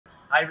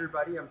Hi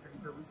everybody, I'm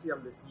Felipe Huici.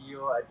 I'm the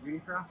CEO at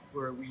Unicraft,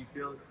 where we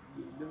built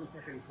the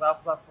millisecond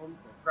cloud platform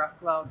called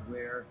KraftCloud,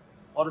 where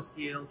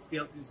autoscale,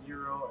 scale to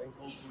zero, and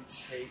cold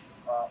boots take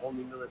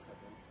only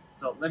milliseconds.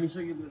 So let me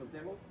show you a little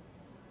demo.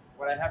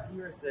 What I have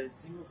here is a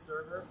single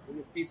server. In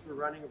this case, we're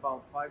running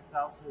about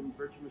 5,000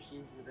 virtual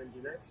machines with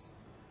Nginx.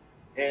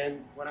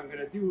 And what I'm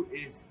gonna do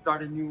is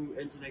start a new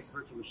Nginx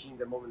virtual machine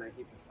the moment I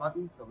hit this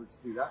button. So let's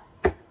do that.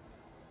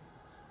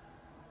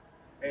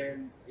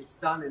 And it's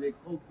done, and it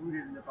cold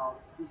booted in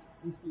about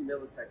 60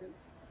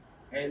 milliseconds.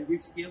 And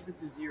we've scaled it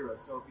to zero.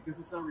 So because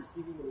it's not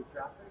receiving any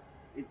traffic,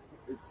 it's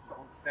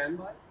on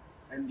standby.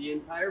 And the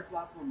entire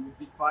platform with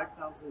the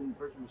 5,000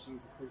 virtual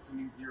machines is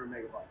consuming 0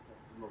 megabytes at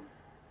the moment.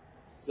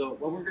 So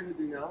what we're gonna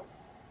do now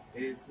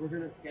is we're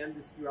gonna scan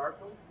this QR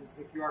code. This is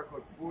the QR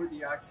code for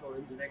the actual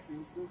Nginx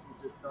instance we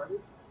just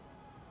started.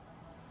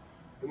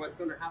 And what's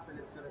gonna happen,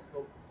 it's gonna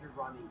go to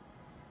running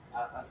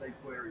as I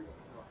query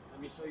it. So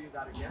let me show you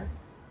that again.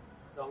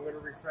 So I'm going to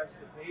refresh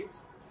the page,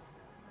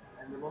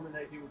 and the moment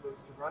I do, it goes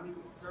to running.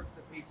 It serves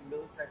the page in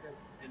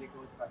milliseconds, and it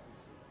goes back to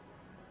sleep.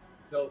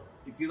 So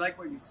if you like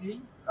what you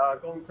see,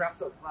 go on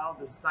Craft.cloud.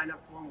 There's a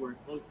sign-up form. We're in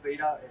closed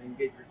beta, and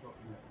engage your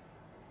token.